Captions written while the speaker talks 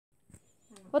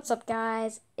What's up,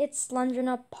 guys? It's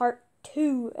Slendrina part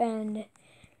 2, and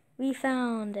we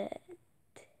found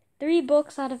 3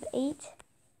 books out of 8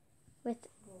 with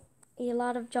a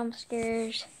lot of jump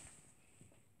scares.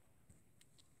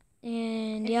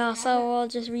 And yeah, so I'll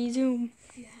just resume.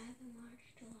 If you haven't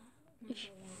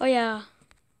watched Oh yeah,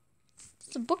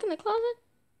 it's a book in the closet.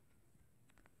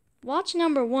 Watch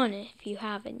number 1 if you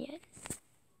haven't yet.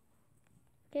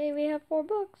 Okay, we have 4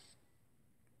 books.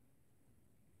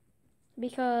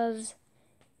 Because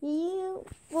you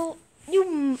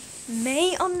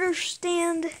may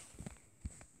understand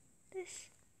this.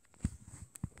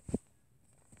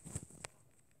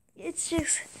 It's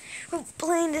just, we're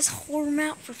playing this horror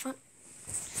map for fun.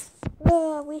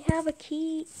 We have a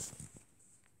key.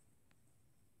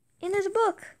 And there's a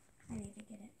book. I need to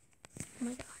get it. Oh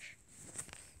my gosh.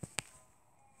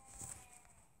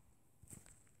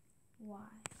 Why?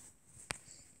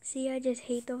 See, I just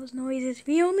hate those noises.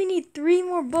 We only need 3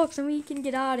 more books and we can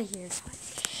get out of here.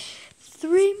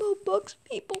 3 more books,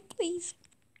 people, please.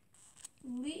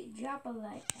 Drop a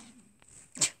like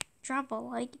down. Drop a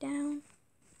like down.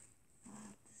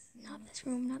 Not this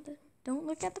room, not this room. Don't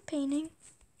look at the painting.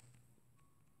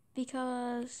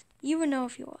 Because you would know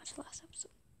if you watched last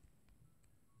episode.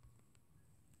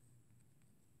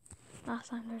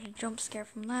 Last time there's a jump scare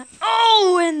from that.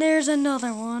 Oh, and there's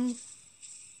another one.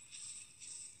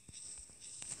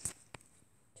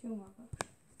 2 more books.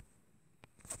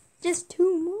 Just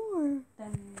 2 more.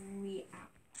 Then we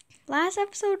out. Last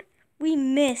episode, we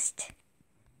missed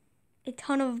a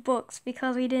ton of books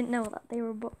because we didn't know that they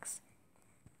were books.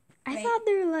 I thought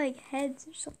they were like heads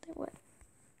or something. What?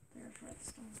 There's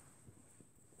redstone.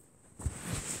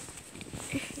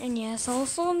 And yes,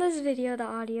 also in this video, the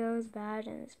audio is bad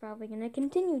and it's probably going to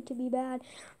continue to be bad.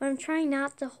 But I'm trying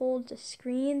not to hold the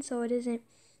screen so it isn't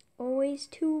always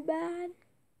too bad.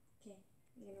 Okay,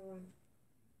 I'm gonna run.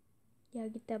 Yeah,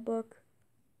 get that book.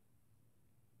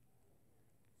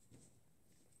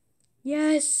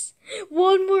 Yes!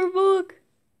 1 more book!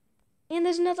 And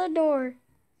there's another door.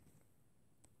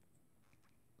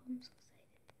 I'm so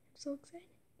excited. I'm so excited.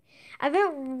 I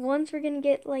bet once we're gonna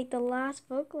get like the last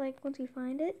book, like once we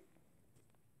find it,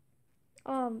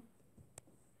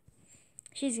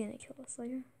 she's gonna kill us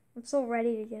later. I'm so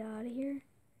ready to get out of here.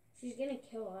 She's gonna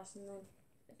kill us, and then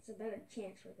it's a better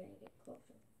chance we're gonna get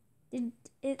closer.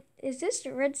 Is this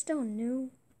redstone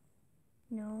new?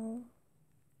 No.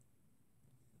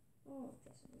 Oh,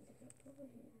 this one's up over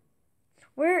here.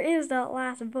 Where is that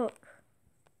last book?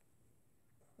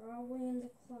 Probably in the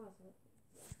closet.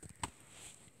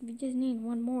 We just need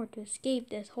 1 more to escape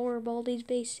this horrible these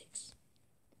basics.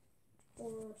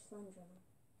 Or Slendrina.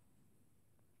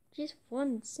 Just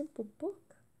 1 simple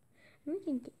book. We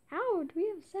can get out. We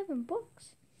have 7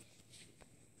 books.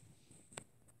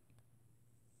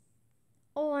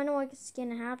 Oh, I know what's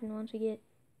gonna happen once we get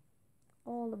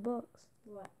all the books.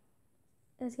 What?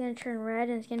 It's gonna turn red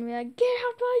and it's gonna be like, get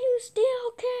out while you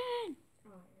still can.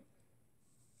 Oh.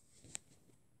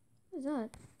 What is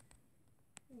that?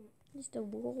 Just a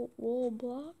wool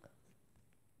block.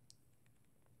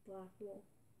 Black wool.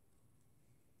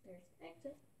 There's the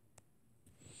exit.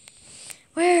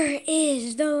 Where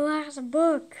is the last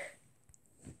book?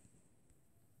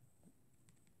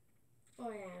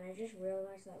 Oh yeah, and I just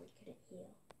realized that we couldn't heal.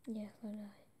 Yeah, so did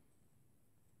I.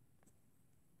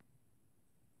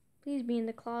 Please be in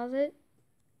the closet.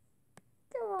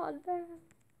 Come on, man.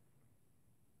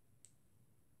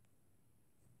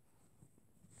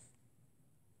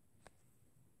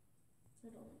 I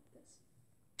don't like this.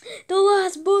 The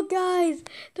last book, guys.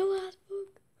 The last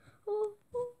book. Oh,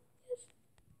 yes.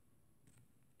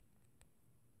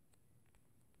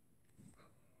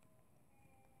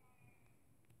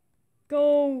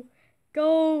 Go.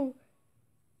 Go.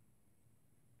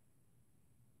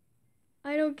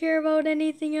 I don't care about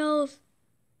anything else.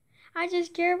 I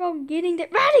just care about getting there.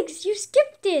 Radix, you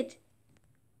skipped it.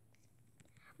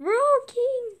 Bro,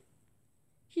 King.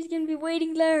 She's gonna be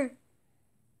waiting there.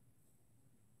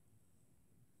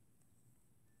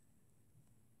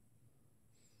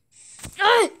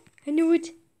 Ah! I knew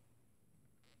it.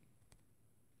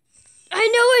 I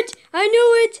knew it. I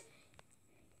knew it.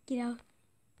 Get out.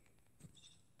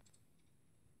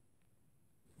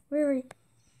 Where are you?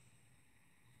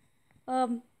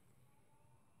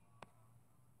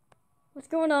 What's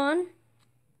going on?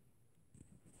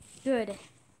 Good.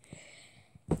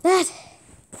 That.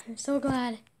 I'm so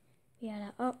glad. We had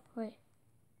a. Oh, wait.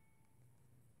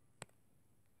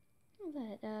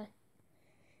 That.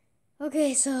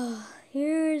 Okay, so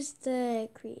here's the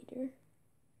creator.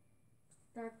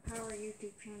 Dark Power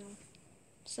YouTube channel.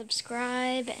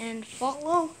 Subscribe and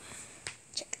follow.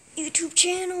 Check YouTube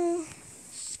channel.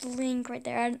 the link right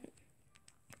there. I'm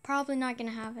probably not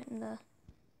gonna have it in the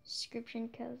description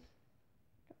because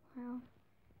wow.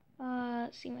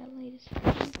 See my latest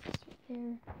videos right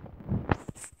there.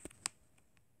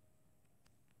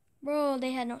 Bro,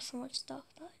 they had not so much stuff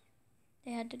that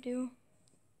they had to do.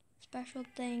 Special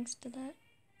thanks to that.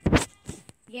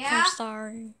 Yeah. I'm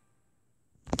sorry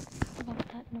about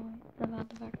that noise, about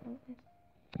the background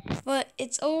noise. But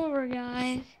it's over,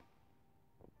 guys.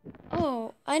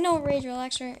 Oh, I know Rage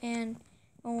Relaxer and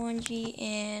 01G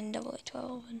and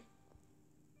AA12 and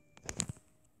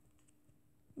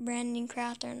Brandon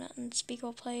Crafter and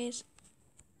Unspeakable Plays.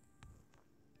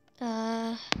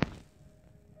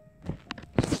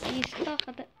 See stuff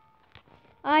at the.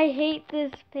 I hate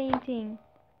this painting.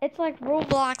 It's like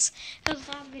Roblox. If it was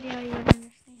that video, you would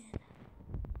understand.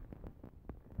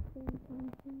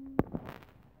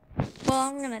 Well,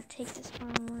 I'm gonna take this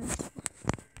armor.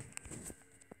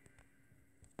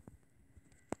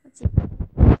 Let's see.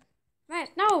 Right,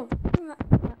 no! Can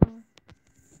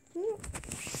you?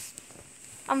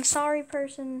 I'm sorry,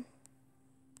 person.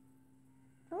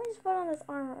 Let me just put on this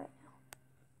armor right now.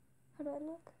 How do I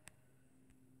look?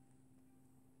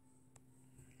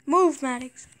 Move,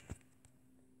 Maddox.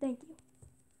 Thank you.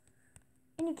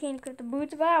 And you can't equip the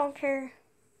boots, but I don't care.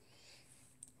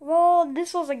 Well,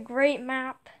 this was a great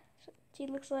map. She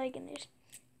looks like, and there's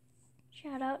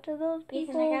shout out to those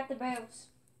people. Ethan, I got the bows.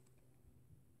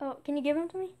 Oh, can you give them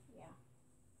to me? Yeah.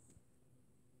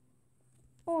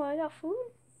 Oh, I got food.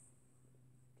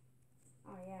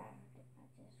 Oh yeah, I just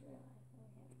realized I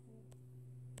have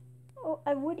food. Oh,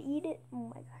 I would eat it.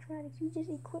 Oh my gosh, Maddox, you just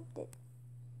equipped it.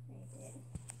 I did.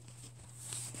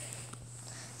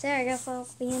 So I guess I'll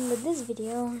be end of this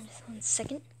video. Just 1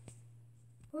 second.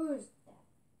 Who's that?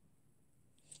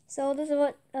 So this is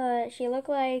what she looked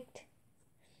like.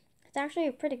 It's actually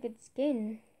a pretty good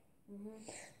skin.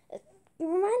 It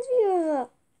reminds me of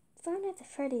Five Nights at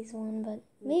Freddy's one, but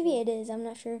maybe it is. I'm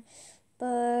not sure.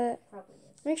 But Probably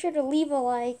is. make sure to leave a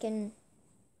like, and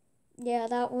yeah,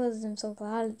 that was. I'm so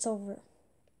glad it's over.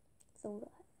 So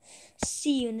glad.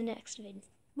 See you in the next vid.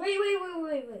 Wait.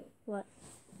 What?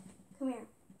 Come here.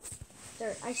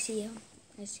 There, I see him.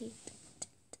 I see.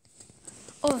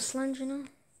 Oh, Slendrina.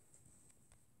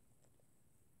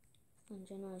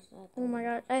 Oh my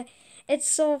god, it's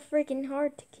so freaking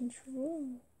hard to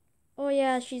control. Oh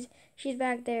yeah, she's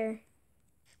back there.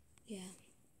 Yeah.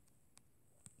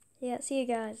 Yeah, see you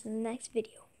guys in the next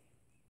video.